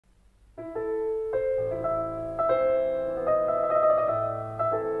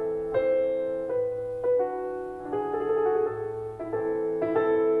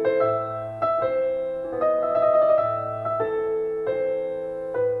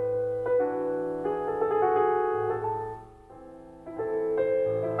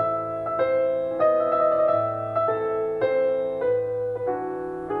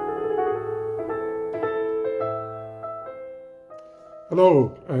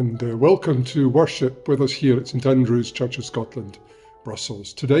Hello and welcome to worship with us here at St Andrew's Church of Scotland,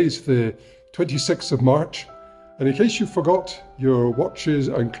 Brussels. Today's the 26th of March, and in case you forgot, your watches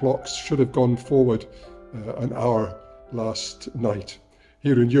and clocks should have gone forward an hour last night,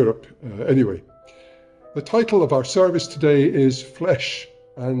 here in Europe anyway. The title of our service today is Flesh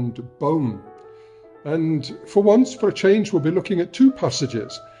and Bone. And for once, for a change, we'll be looking at two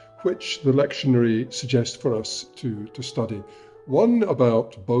passages which the lectionary suggests for us to study. One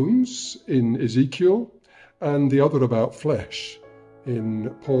about bones in Ezekiel, and the other about flesh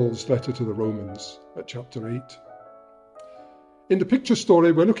in Paul's letter to the Romans at chapter 8. In the picture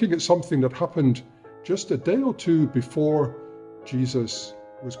story, we're looking at something that happened just a day or two before Jesus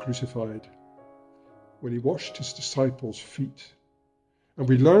was crucified, when he washed his disciples' feet. And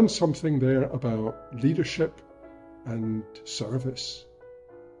we learn something there about leadership and service.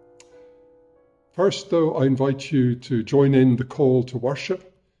 First, though, I invite you to join in the call to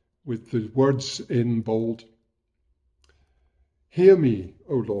worship with the words in bold. Hear me,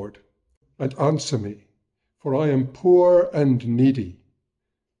 O Lord, and answer me, for I am poor and needy.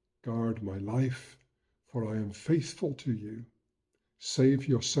 Guard my life, for I am faithful to you. Save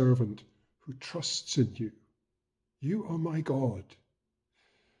your servant who trusts in you. You are my God.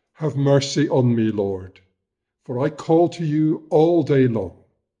 Have mercy on me, Lord, for I call to you all day long.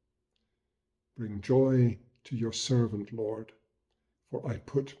 Bring joy to your servant, Lord, for I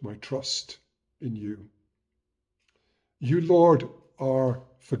put my trust in you. You, Lord, are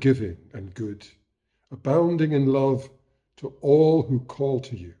forgiving and good, abounding in love to all who call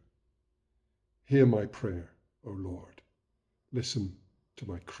to you. Hear my prayer, O Lord. Listen to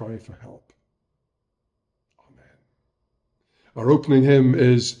my cry for help. Amen. Our opening hymn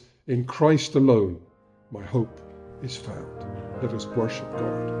is In Christ Alone, My Hope is Found. Let us worship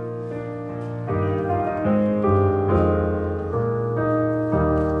God.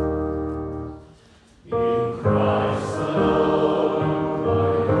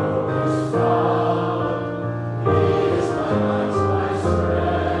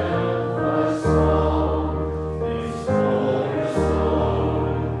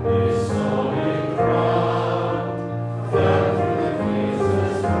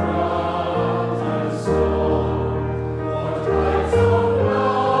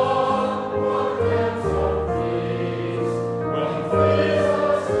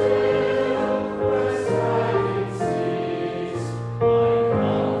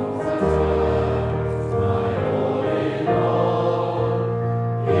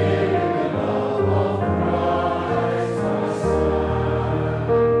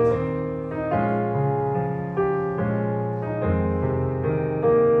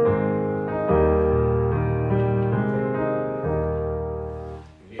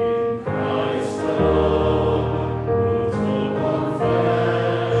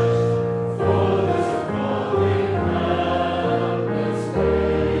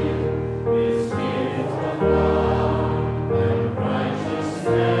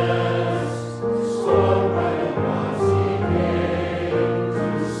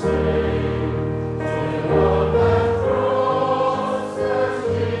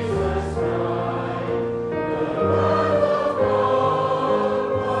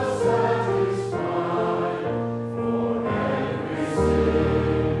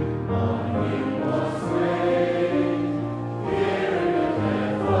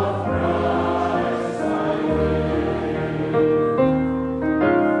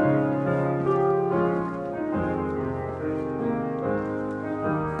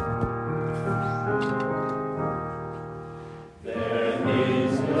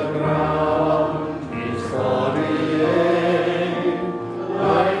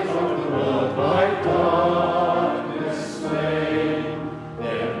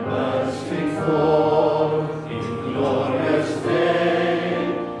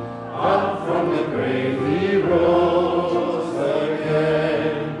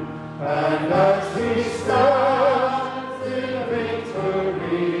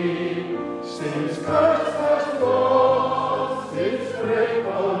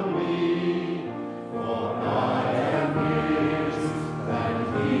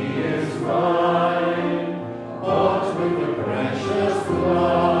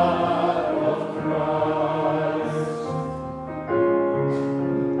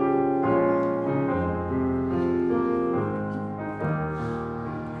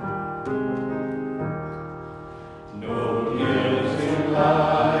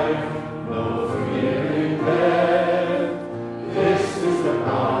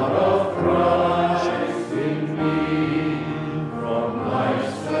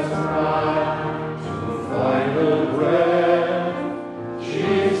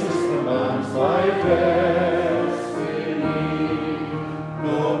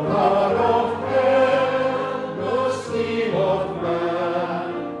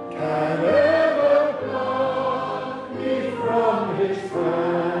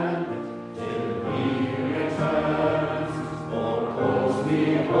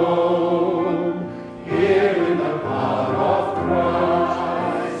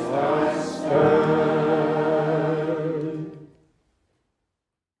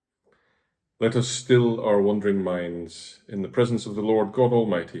 Let us still our wondering minds in the presence of the Lord God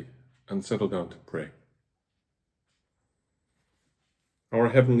Almighty and settle down to pray. Our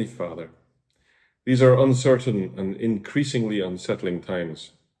Heavenly Father, these are uncertain and increasingly unsettling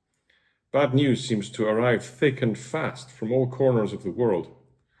times. Bad news seems to arrive thick and fast from all corners of the world.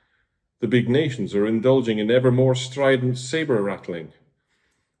 The big nations are indulging in ever more strident saber-rattling,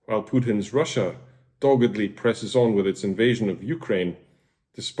 while Putin's Russia doggedly presses on with its invasion of Ukraine,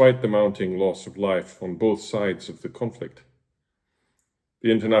 despite the mounting loss of life on both sides of the conflict. The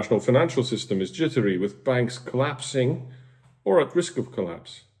international financial system is jittery, with banks collapsing or at risk of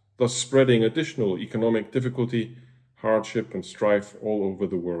collapse, thus spreading additional economic difficulty, hardship, and strife all over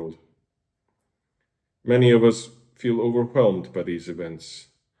the world. Many of us feel overwhelmed by these events,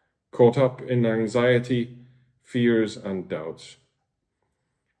 caught up in anxiety, fears, and doubts.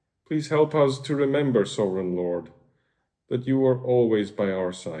 Please help us to remember, Sovereign Lord, that you are always by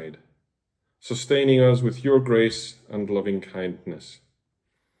our side, sustaining us with your grace and loving kindness.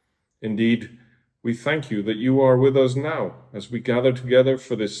 Indeed, we thank you that you are with us now as we gather together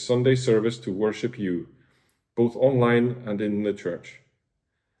for this Sunday service to worship you, both online and in the church.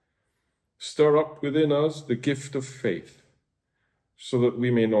 Stir up within us the gift of faith, so that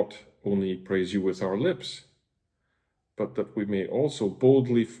we may not only praise you with our lips, but that we may also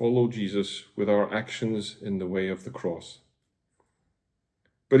boldly follow Jesus with our actions in the way of the cross.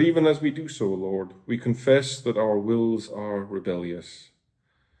 But even as we do so, Lord, we confess that our wills are rebellious.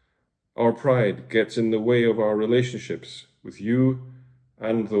 Our pride gets in the way of our relationships with you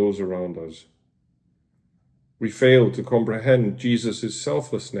and those around us. We fail to comprehend Jesus'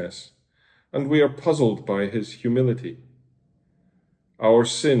 selflessness, and we are puzzled by his humility. Our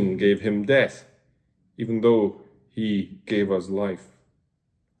sin gave him death, even though he gave us life.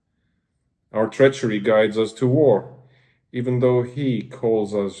 Our treachery guides us to war, even though he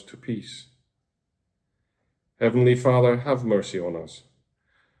calls us to peace. Heavenly Father, have mercy on us.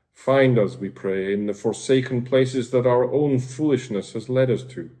 Find us, we pray, in the forsaken places that our own foolishness has led us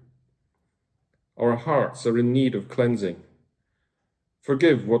to. Our hearts are in need of cleansing.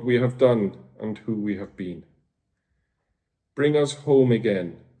 Forgive what we have done and who we have been. Bring us home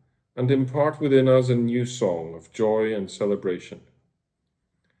again, and impart within us a new song of joy and celebration.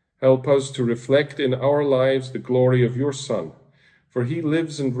 Help us to reflect in our lives the glory of your Son, for he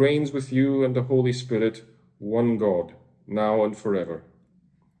lives and reigns with you and the Holy Spirit, one God, now and forever.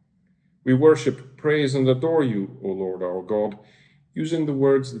 We worship, praise, and adore you, O Lord our God, using the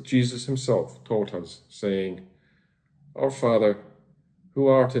words that Jesus himself taught us, saying, Our Father, who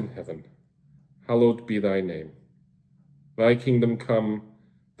art in heaven, hallowed be thy name. Thy kingdom come,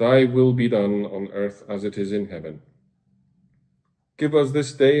 thy will be done on earth as it is in heaven. Give us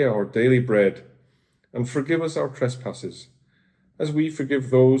this day our daily bread, and forgive us our trespasses, as we forgive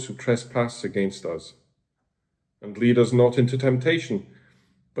those who trespass against us. And lead us not into temptation,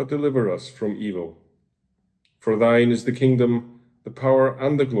 but deliver us from evil. For thine is the kingdom, the power,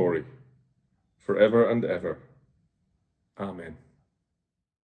 and the glory, forever and ever. Amen.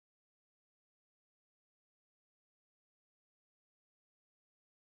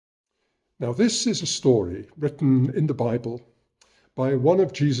 Now, this is a story written in the Bible by one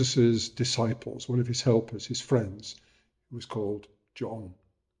of Jesus's disciples, one of his helpers, his friends, who was called John.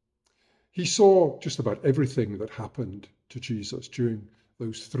 He saw just about everything that happened to Jesus during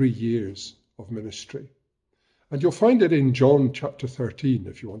those 3 years of ministry. And you'll find it in John chapter 13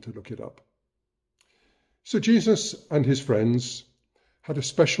 if you want to look it up. So Jesus and his friends had a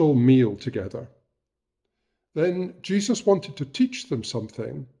special meal together. Then Jesus wanted to teach them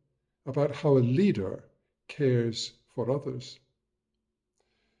something about how a leader cares for others.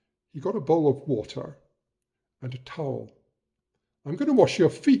 He got a bowl of water and a towel. I'm going to wash your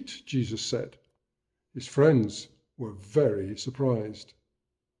feet, Jesus said. His friends were very surprised.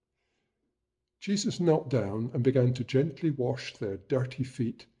 Jesus knelt down and began to gently wash their dirty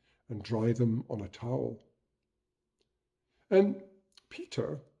feet and dry them on a towel. And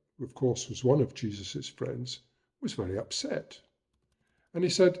Peter, who of course was one of Jesus's friends, was very upset. And he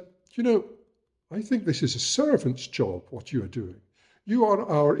said, I think this is a servant's job, what you are doing. You are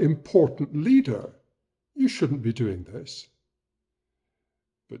our important leader. You shouldn't be doing this.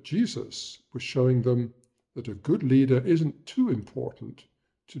 But Jesus was showing them that a good leader isn't too important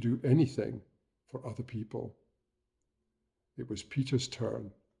to do anything for other people. It was Peter's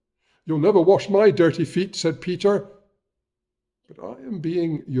turn. "You'll never wash my dirty feet," said Peter. "But I am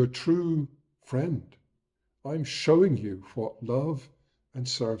being your true friend. I'm showing you what love and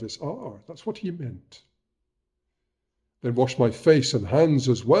service are." That's what he meant. "Then wash my face and hands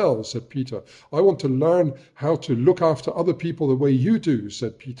as well," said Peter. "I want to learn how to look after other people the way you do,"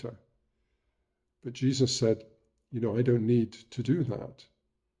 said Peter. But Jesus said, I don't need to do that.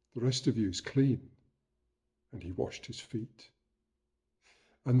 The rest of you is clean. And he washed his feet.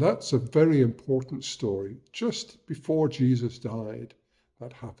 And that's a very important story. Just before Jesus died,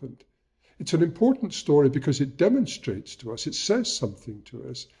 that happened. It's an important story because it demonstrates to us, it says something to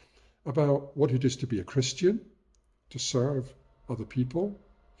us about what it is to be a Christian, to serve other people,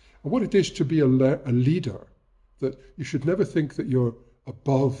 and what it is to be a leader, that you should never think that you're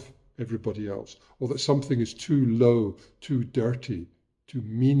above everybody else, or that something is too low, too dirty, too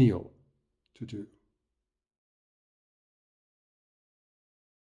menial to do.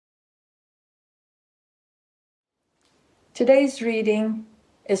 Today's reading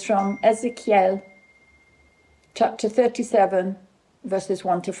is from Ezekiel chapter 37, verses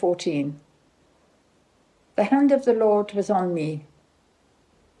 1 to 14. The hand of the Lord was on me,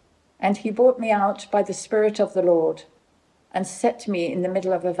 and he brought me out by the Spirit of the Lord and set me in the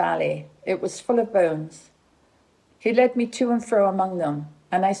middle of a valley. It was full of bones. He led me to and fro among them,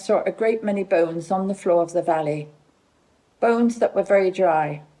 and I saw a great many bones on the floor of the valley, bones that were very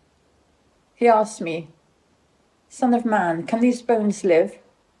dry. He asked me, "Son of man, can these bones live?"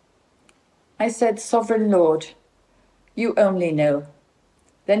 I said, "Sovereign Lord, you only know."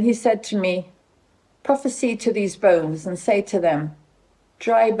 Then he said to me, "Prophesy to these bones and say to them,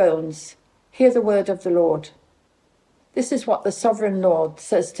 dry bones, hear the word of the Lord. This is what the Sovereign Lord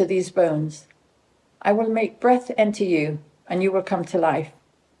says to these bones. I will make breath enter you, and you will come to life.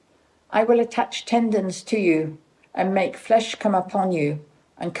 I will attach tendons to you and make flesh come upon you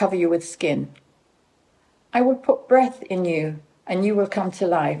and cover you with skin. I will put breath in you, and you will come to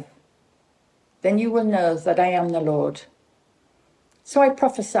life. Then you will know that I am the Lord." So I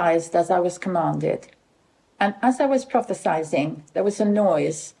prophesied as I was commanded. And as I was prophesying, there was a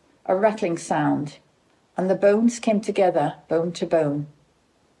noise, a rattling sound, and the bones came together, bone to bone.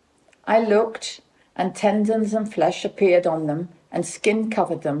 I looked, and tendons and flesh appeared on them, and skin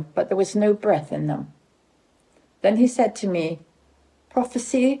covered them, but there was no breath in them. Then he said to me,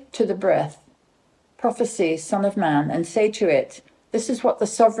 "Prophesy to the breath. Prophesy, Son of man, and say to it, this is what the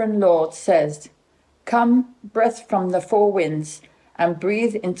Sovereign Lord says. Come, breath from the four winds, and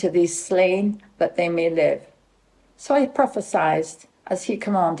breathe into these slain, that they may live." So I prophesied as he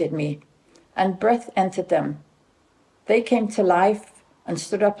commanded me, and breath entered them. They came to life and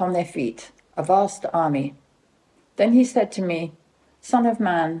stood up on their feet, a vast army. Then he said to me, "Son of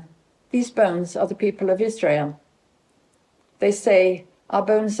man, these bones are the people of Israel. They say, our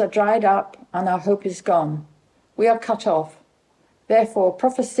bones are dried up and our hope is gone. We are cut off. Therefore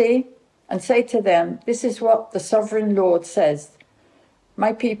prophesy and say to them, this is what the Sovereign Lord says.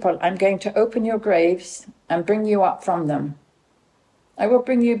 My people, I'm going to open your graves and bring you up from them. I will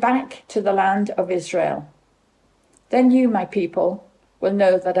bring you back to the land of Israel. Then you, my people, will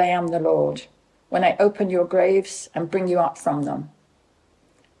know that I am the Lord, when I open your graves and bring you up from them.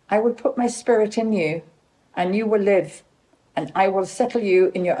 I will put my spirit in you, and you will live, and I will settle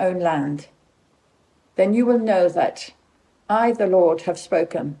you in your own land. Then you will know that I, the Lord, have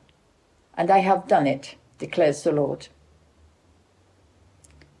spoken, and I have done it, declares the Lord.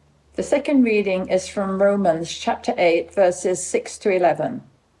 The second reading is from Romans chapter 8, verses 6 to 11.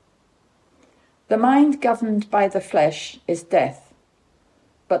 The mind governed by the flesh is death,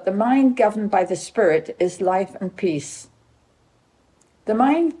 but the mind governed by the Spirit is life and peace. The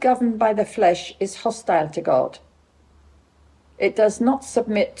mind governed by the flesh is hostile to God. It does not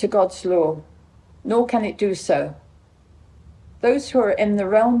submit to God's law, nor can it do so. Those who are in the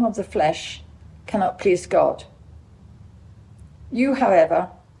realm of the flesh cannot please God. You,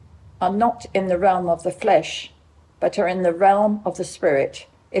 however, are not in the realm of the flesh, but are in the realm of the Spirit,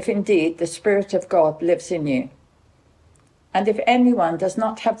 if indeed the Spirit of God lives in you. And if anyone does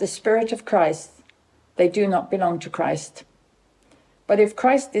not have the Spirit of Christ, they do not belong to Christ. But if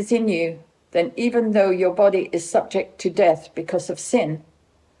Christ is in you, then even though your body is subject to death because of sin,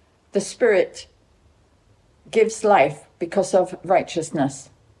 the Spirit gives life because of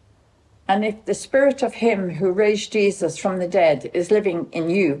righteousness. And if the Spirit of him who raised Jesus from the dead is living in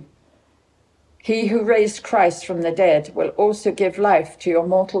you, he who raised Christ from the dead will also give life to your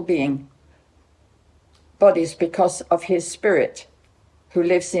mortal bodies because of his Spirit who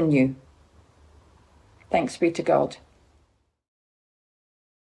lives in you. Thanks be to God.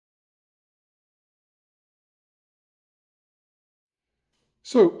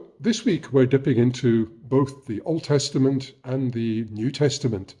 So this week we're dipping into both the Old Testament and the New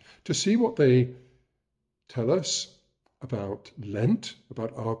Testament to see what they tell us about Lent,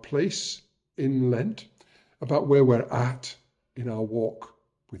 about our place in Lent, about where we're at in our walk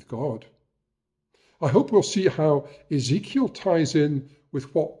with God. I hope we'll see how Ezekiel ties in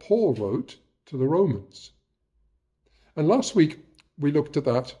with what Paul wrote to the Romans. And last week we looked at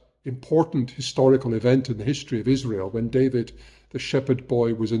that important historical event in the history of Israel when David, the shepherd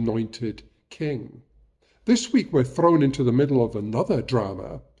boy, was anointed king. This week we're thrown into the middle of another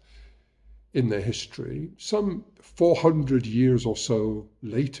drama in their history, some 400 years or so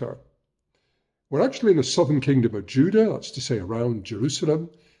later. We're actually in the southern kingdom of Judah, that's to say around Jerusalem,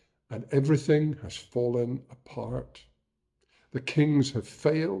 and everything has fallen apart. The kings have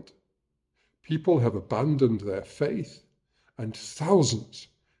failed, people have abandoned their faith, and thousands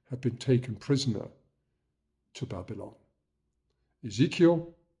have been taken prisoner to Babylon.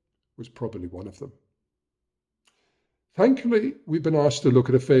 Ezekiel was probably one of them. Thankfully, we've been asked to look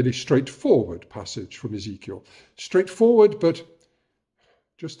at a fairly straightforward passage from Ezekiel. Straightforward, but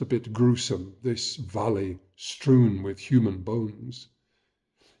just a bit gruesome, this valley strewn with human bones.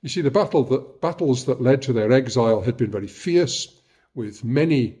 You see, the battles that led to their exile had been very fierce, with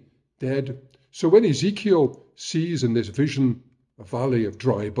many dead. So when Ezekiel sees in this vision a valley of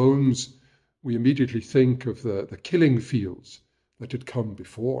dry bones, we immediately think of the killing fields that had come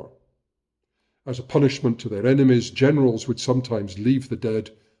before. As a punishment to their enemies, generals would sometimes leave the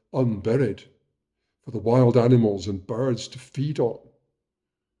dead unburied for the wild animals and birds to feed on.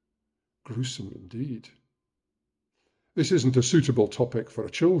 Gruesome indeed. This isn't a suitable topic for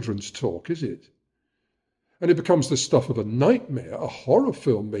a children's talk, is it? And it becomes the stuff of a nightmare, a horror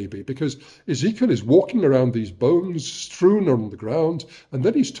film maybe, because Ezekiel is walking around these bones strewn on the ground, and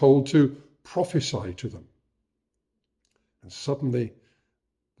then he's told to prophesy to them. And suddenly,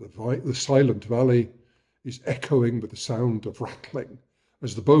 the silent valley is echoing with the sound of rattling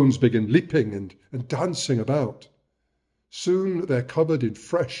as the bones begin leaping and dancing about. Soon they're covered in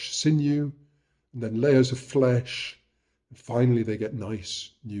fresh sinew, and then layers of flesh, and finally they get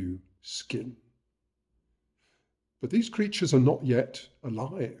nice new skin. But these creatures are not yet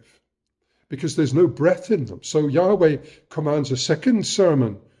alive because there's no breath in them. So Yahweh commands a second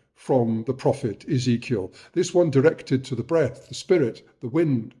sermon from the prophet Ezekiel, this one directed to the breath, the spirit, the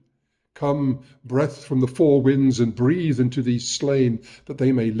wind. Come, breath from the four winds, and breathe into these slain that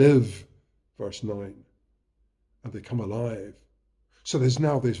they may live. Verse 9. And they come alive. So there's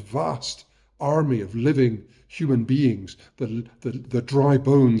now this vast army of living human beings. The dry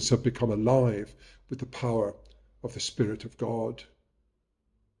bones have become alive with the power of the Spirit of God.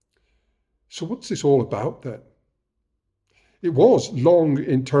 So what's this all about then? It was long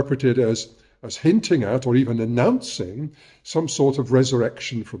interpreted as hinting at or even announcing some sort of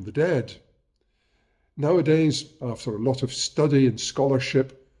resurrection from the dead. Nowadays, after a lot of study and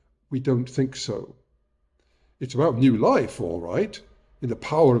scholarship, we don't think so. It's about new life, all right, in the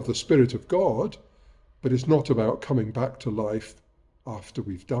power of the Spirit of God, but it's not about coming back to life after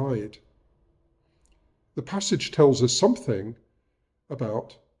we've died. The passage tells us something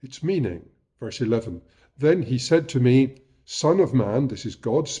about its meaning. Verse 11, then he said to me, Son of man, this is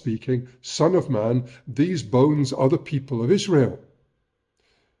God speaking, Son of man, these bones are the people of Israel.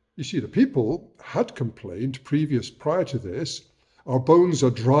 You see, the people had complained prior to this, our bones are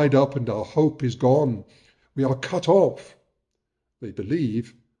dried up and our hope is gone. We are cut off. They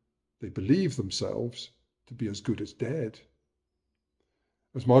believe themselves to be as good as dead.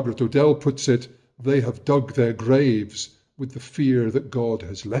 As Margaret Odell puts it, they have dug their graves with the fear that God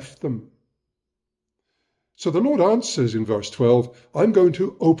has left them. So the Lord answers in verse 12, I'm going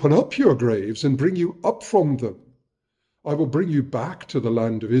to open up your graves and bring you up from them. I will bring you back to the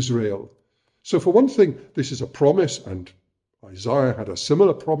land of Israel. So for one thing, this is a promise, and Isaiah had a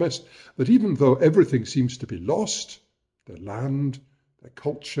similar promise, that even though everything seems to be lost, their land, their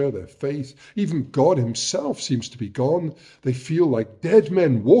culture, their faith, even God himself seems to be gone, they feel like dead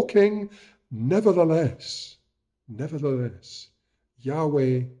men walking. Nevertheless,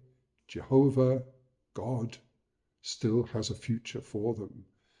 Yahweh, Jehovah, God, still has a future for them.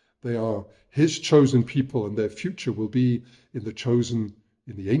 They are his chosen people, and their future will be in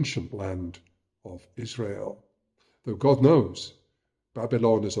the ancient land of Israel. Though God knows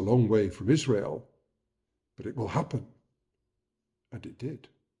Babylon is a long way from Israel, but it will happen. And it did.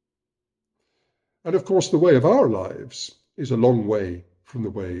 And of course, the way of our lives is a long way from the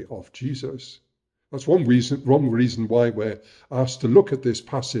way of Jesus. That's one reason why we're asked to look at this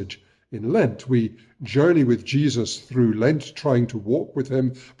passage in Lent. We journey with Jesus through Lent, trying to walk with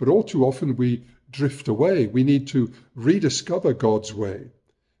him, but all too often we drift away. We need to rediscover God's way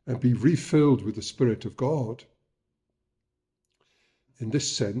and be refilled with the Spirit of God. In this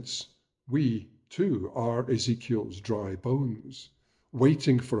sense, we too are Ezekiel's dry bones,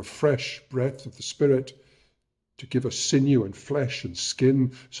 waiting for a fresh breath of the Spirit to give us sinew and flesh and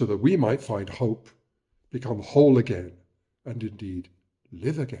skin so that we might find hope, become whole again, and indeed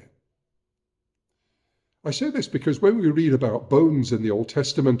live again. I say this because when we read about bones in the Old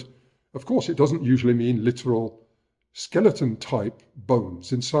Testament, of course it doesn't usually mean literal skeleton-type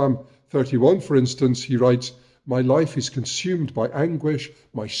bones. In Psalm 31, for instance, he writes, "My life is consumed by anguish,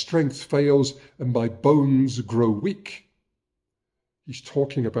 my strength fails, and my bones grow weak." He's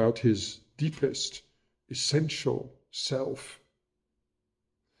talking about his deepest, essential self.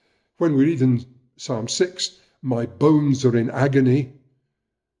 When we read in Psalm 6, "My bones are in agony,"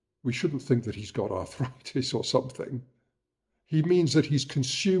 we shouldn't think that he's got arthritis or something. He means that he's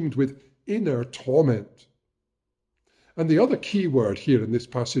consumed with inner torment. And the other key word here in this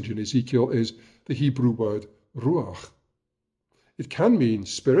passage in Ezekiel is the Hebrew word ruach. It can mean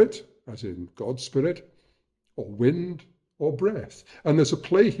spirit, as in God's spirit, or wind, or breath. And there's a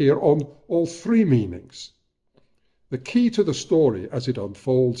play here on all three meanings. The key to the story as it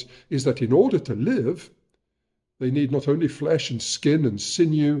unfolds is that in order to live, they need not only flesh and skin and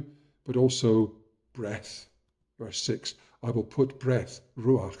sinew, but also breath. Verse 6, "I will put breath,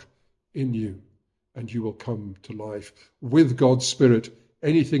 ruach, in you, and you will come to life." With God's Spirit,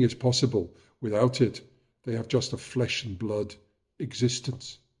 anything is possible. Without it, they have just a flesh and blood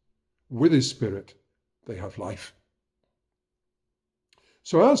existence. With his Spirit, they have life.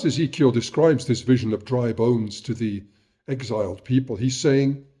 So as Ezekiel describes this vision of dry bones to the exiled people, he's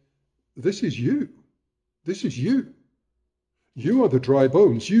saying, this is you. This is you. You are the dry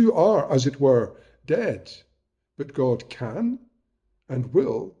bones. You are, as it were, dead. But God can and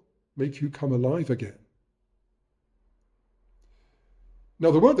will make you come alive again. Now,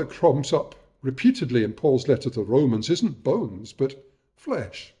 the word that crops up repeatedly in Paul's letter to the Romans isn't bones, but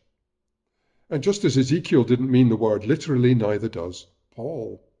flesh. And just as Ezekiel didn't mean the word literally, neither does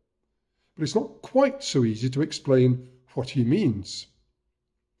Paul. But it's not quite so easy to explain what he means.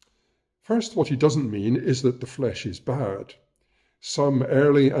 First, what he doesn't mean is that the flesh is bad. Some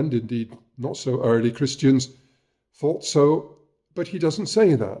early and indeed not so early Christians thought so, but he doesn't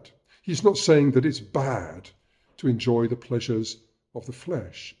say that. He's not saying that it's bad to enjoy the pleasures of the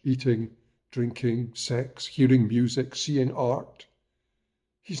flesh, eating, drinking, sex, hearing music, seeing art.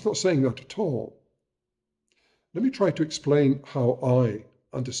 He's not saying that at all. Let me try to explain how I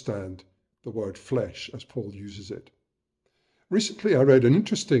understand the word flesh as Paul uses it. Recently, I read an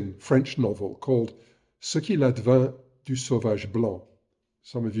interesting French novel called Ce qu'il advint du sauvage blanc.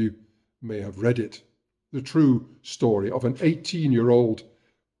 Some of you may have read it. The true story of an 18-year-old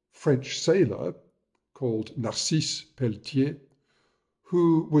French sailor called Narcisse Pelletier,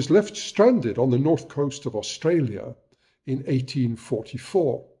 who was left stranded on the north coast of Australia in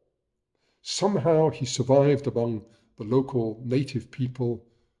 1844. Somehow he survived among the local native people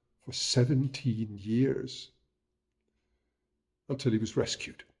for 17 years until he was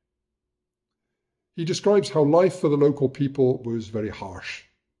rescued. He describes how life for the local people was very harsh.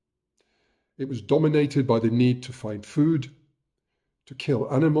 It was dominated by the need to find food, to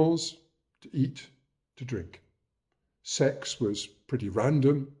kill animals, to eat, to drink. Sex was pretty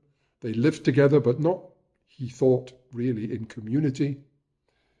random. They lived together, but not, he thought, really in community.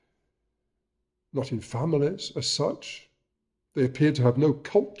 Not in families as such. They appeared to have no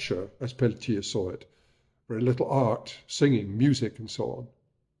culture, as Pelletier saw it. Very little art, singing, music, and so on.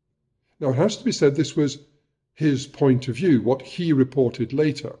 Now, it has to be said this was his point of view, what he reported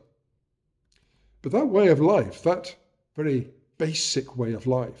later. But that way of life, that very basic way of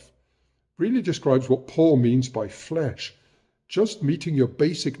life, really describes what Paul means by flesh, just meeting your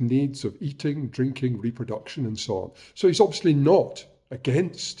basic needs of eating, drinking, reproduction, and so on. So he's obviously not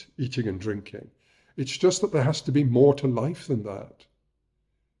against eating and drinking. It's just that there has to be more to life than that.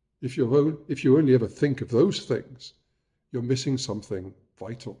 If you only ever think of those things, you're missing something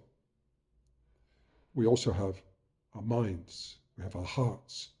vital. We also have our minds, we have our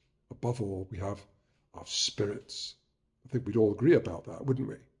hearts. Above all, we have our spirits. I think we'd all agree about that, wouldn't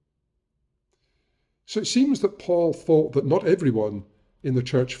we? So it seems that Paul thought that not everyone in the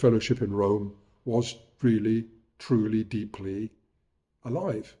church fellowship in Rome was really, truly, deeply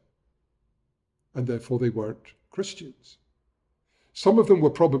alive. And therefore they weren't Christians. Some of them were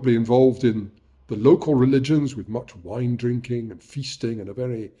probably involved in the local religions with much wine drinking and feasting and a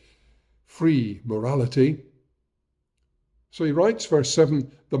very free morality. So he writes, verse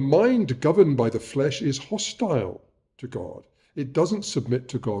 7, the mind governed by the flesh is hostile to God. It doesn't submit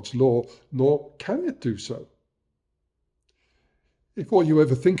to God's law, nor can it do so. If all you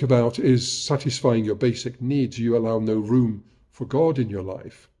ever think about is satisfying your basic needs, you allow no room for God in your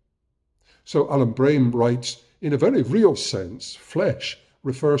life. So Alan Brame writes, in a very real sense, flesh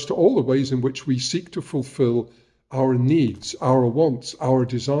refers to all the ways in which we seek to fulfill our needs, our wants, our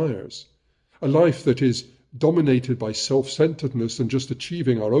desires. A life that is dominated by self-centeredness and just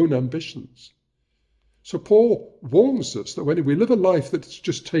achieving our own ambitions. So Paul warns us that when we live a life that's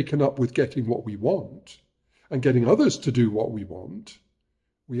just taken up with getting what we want and getting others to do what we want,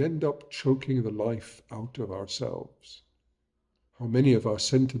 we end up choking the life out of ourselves. How many of our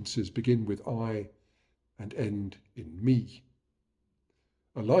sentences begin with I and end in me?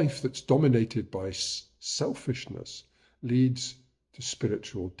 A life that's dominated by selfishness leads to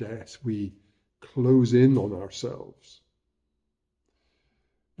spiritual death. We close in on ourselves.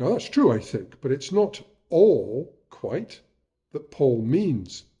 Now that's true, I think, but it's not all quite that Paul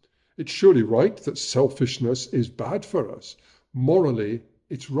means. It's surely right that selfishness is bad for us. Morally,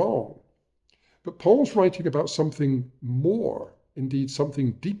 it's wrong. But Paul's writing about something more, indeed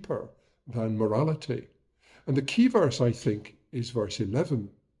something deeper than morality. And the key verse, I think, is verse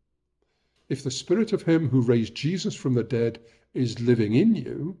 11. If the spirit of him who raised Jesus from the dead is living in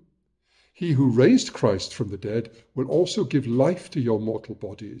you, he who raised Christ from the dead will also give life to your mortal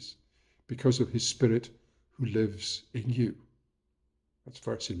bodies because of his Spirit who lives in you. That's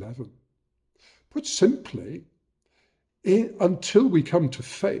verse 11. Put simply, until we come to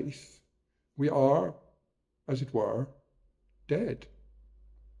faith, we are, as it were, dead.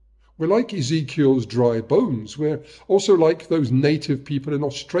 We're like Ezekiel's dry bones. We're also like those native people in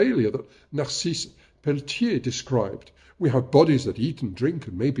Australia that Narcisse Pelletier described. We have bodies that eat and drink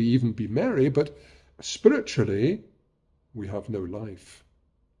and maybe even be merry, but spiritually, we have no life.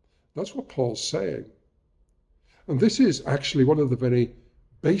 That's what Paul's saying. And this is actually one of the very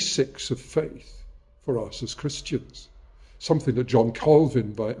basics of faith for us as Christians. Something that John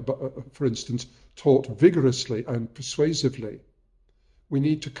Calvin, for instance, taught vigorously and persuasively. We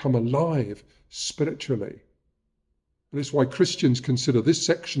need to come alive spiritually. And it's why Christians consider this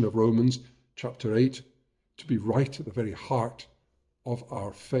section of Romans chapter 8 to be right at the very heart of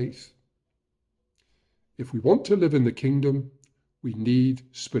our faith. If we want to live in the kingdom, we need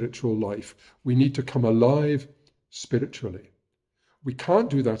spiritual life. We need to come alive spiritually. We can't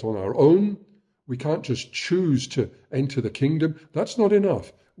do that on our own. We can't just choose to enter the kingdom. That's not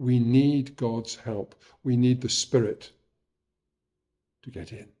enough. We need God's help. We need the Spirit to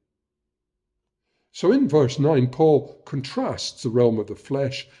get in. So in verse 9, Paul contrasts the realm of the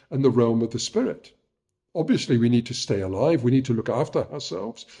flesh and the realm of the Spirit. Obviously, we need to stay alive. We need to look after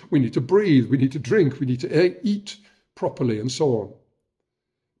ourselves. We need to breathe. We need to drink. We need to eat properly and so on.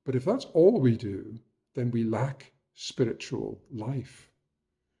 But if that's all we do, then we lack spiritual life.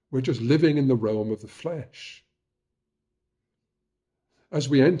 We're just living in the realm of the flesh. As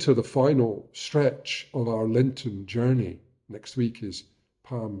we enter the final stretch of our Lenten journey, next week is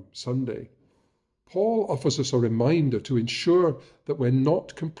Palm Sunday, Paul offers us a reminder to ensure that we're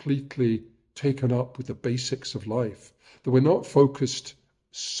not completely taken up with the basics of life, that we're not focused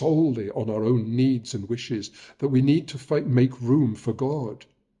solely on our own needs and wishes, that we need to make room for God.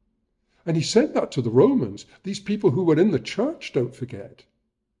 And he said that to the Romans, these people who were in the church, don't forget.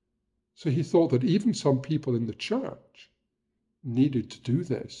 So he thought that even some people in the church needed to do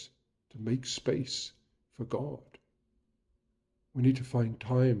this, to make space for God. We need to find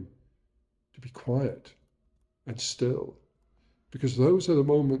time to be quiet and still, because those are the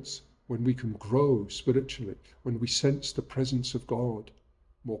moments when we can grow spiritually, when we sense the presence of God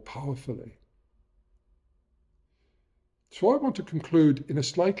more powerfully. So I want to conclude in a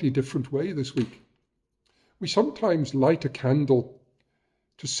slightly different way this week. We sometimes light a candle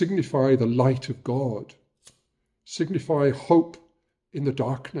to signify the light of God, signify hope in the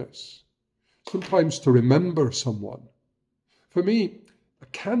darkness, sometimes to remember someone. For me, a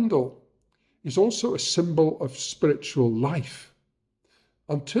candle is also a symbol of spiritual life.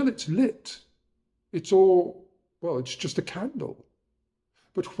 Until it's lit, it's just a candle.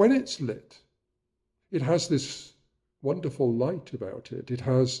 But when it's lit, it has this wonderful light about it. It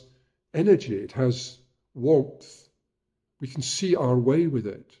has energy, it has warmth. We can see our way with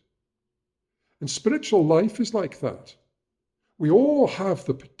it. And spiritual life is like that. We all have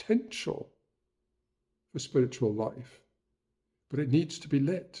the potential for spiritual life, but it needs to be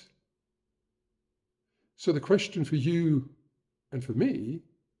lit. So the question for you and for me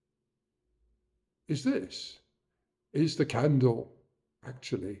is this: is the candle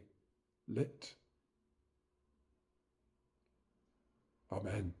actually lit.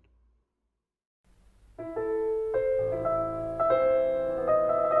 Amen.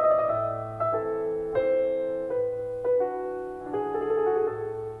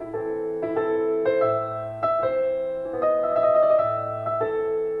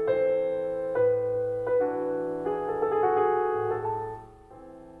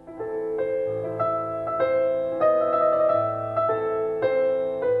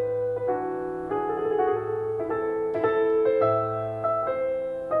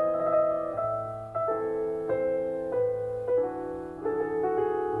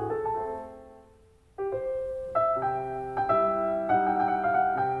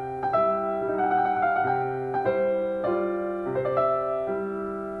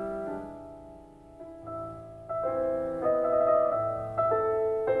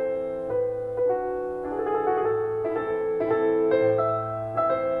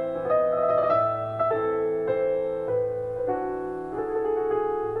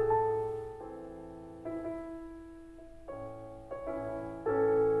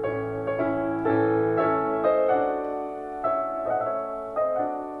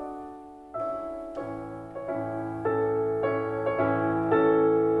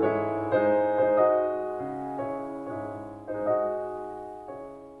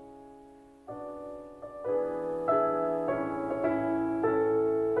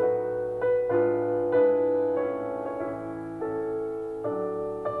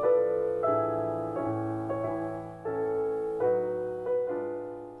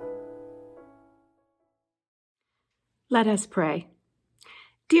 Let us pray.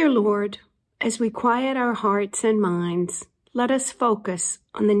 Dear Lord, as we quiet our hearts and minds, let us focus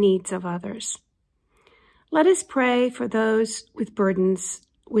on the needs of others. Let us pray for those with burdens,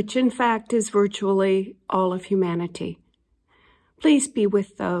 which in fact is virtually all of humanity. Please be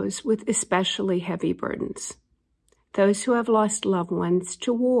with those with especially heavy burdens, those who have lost loved ones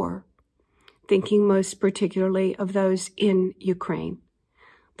to war, thinking most particularly of those in Ukraine,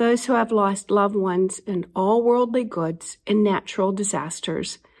 those who have lost loved ones in all worldly goods and natural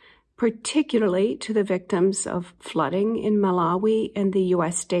disasters, particularly to the victims of flooding in Malawi and the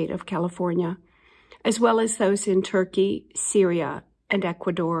U.S. state of California, as well as those in Turkey, Syria, and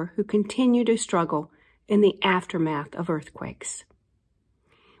Ecuador who continue to struggle in the aftermath of earthquakes.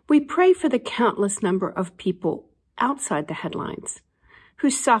 We pray for the countless number of people outside the headlines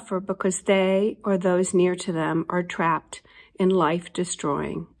who suffer because they or those near to them are trapped in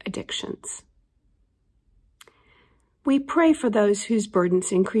life-destroying addictions. We pray for those whose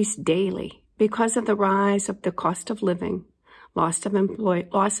burdens increase daily because of the rise of the cost of living, loss of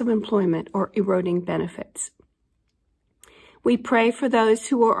employment, or eroding benefits. We pray for those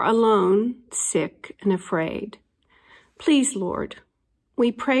who are alone, sick, and afraid. Please, Lord,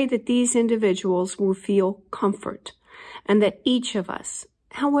 we pray that these individuals will feel comfort and that each of us,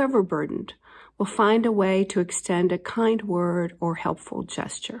 however burdened, will find a way to extend a kind word or helpful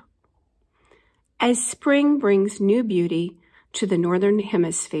gesture. As spring brings new beauty to the Northern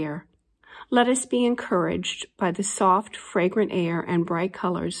Hemisphere, let us be encouraged by the soft, fragrant air and bright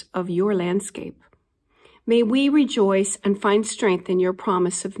colors of your landscape. May we rejoice and find strength in your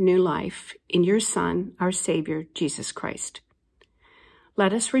promise of new life in your Son, our Savior, Jesus Christ.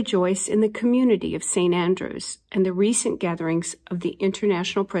 Let us rejoice in the community of St. Andrews and the recent gatherings of the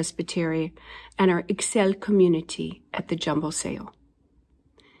International Presbytery and our Excel community at the Jumbo Sale.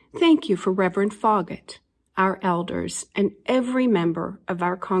 Thank you for Reverend Foggett, our elders, and every member of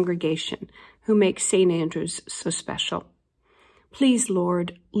our congregation who makes St. Andrews so special. Please,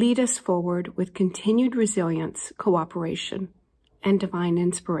 Lord, lead us forward with continued resilience, cooperation, and divine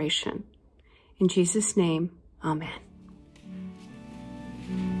inspiration. In Jesus' name, amen.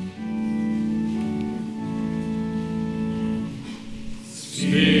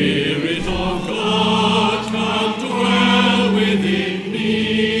 Spirit of God, come dwell within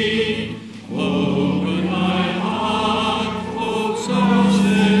me. Open my heart, oh, so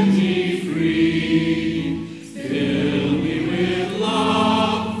set me free. Fill me with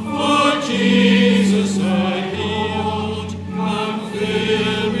love for Jesus I Lord. Come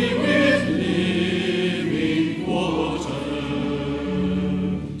fill me with living waters.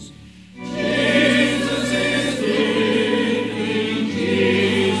 Jesus is living,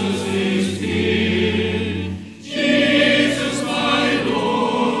 Jesus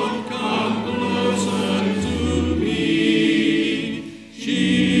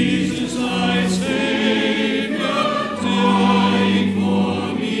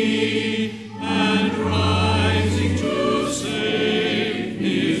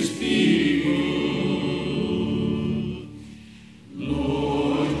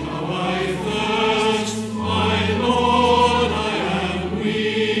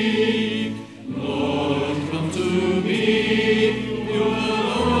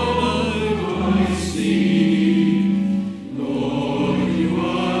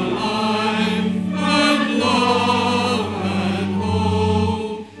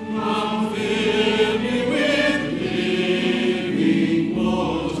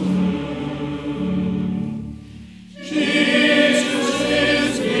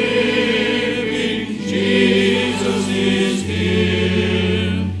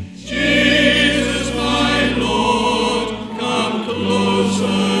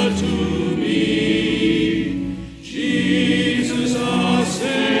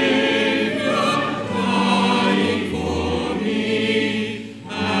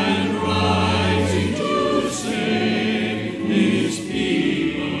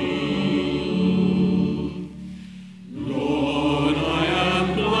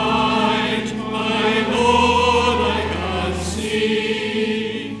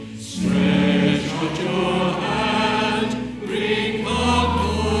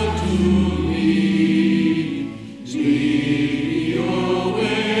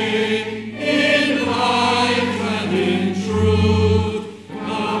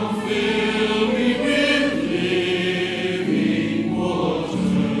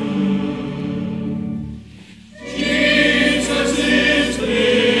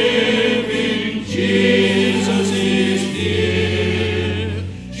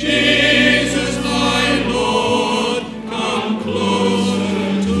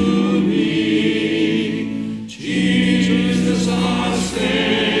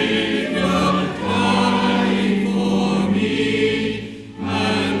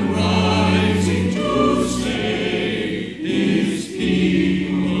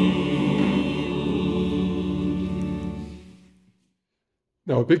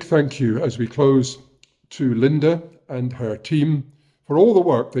big thank you as we close to Linda and her team for all the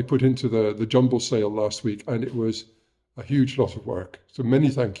work they put into the jumble sale last week, and it was a huge lot of work. So many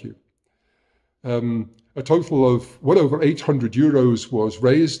thank you. A total of well over €800 was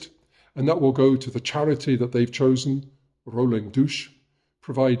raised, and that will go to the charity that they've chosen, Rolling Douche,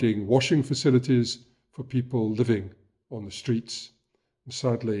 providing washing facilities for people living on the streets. And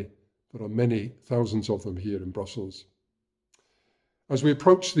sadly, there are many thousands of them here in Brussels. As we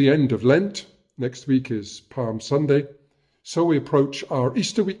approach the end of Lent, next week is Palm Sunday, so we approach our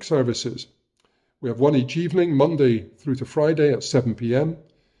Easter week services. We have one each evening, Monday through to Friday at 7 p.m.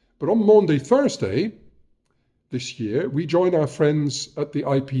 But on Maundy Thursday this year, we join our friends at the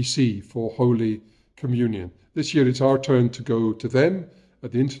IPC for Holy Communion. This year it's our turn to go to them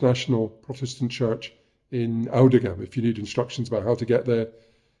at the International Protestant Church in Oudegem. If you need instructions about how to get there,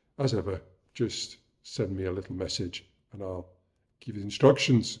 as ever, just send me a little message and I'll give you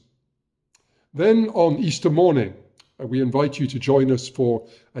instructions. Then on Easter morning, we invite you to join us for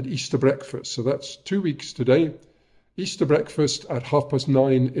an Easter breakfast. So that's 2 weeks today. Easter breakfast at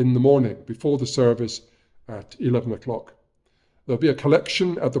 9:30 in the morning, before the service at 11 o'clock. There'll be a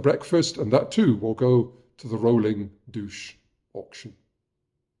collection at the breakfast, and that too will go to the Rolling Douche auction.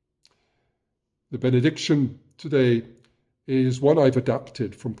 The benediction today is one I've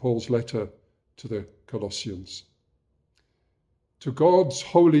adapted from Paul's letter to the Colossians. To God's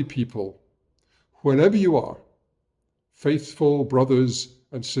holy people, wherever you are, faithful brothers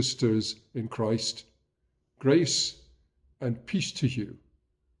and sisters in Christ, grace and peace to you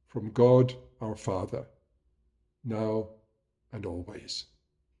from God our Father, now and always.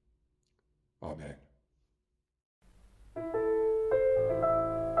 Amen.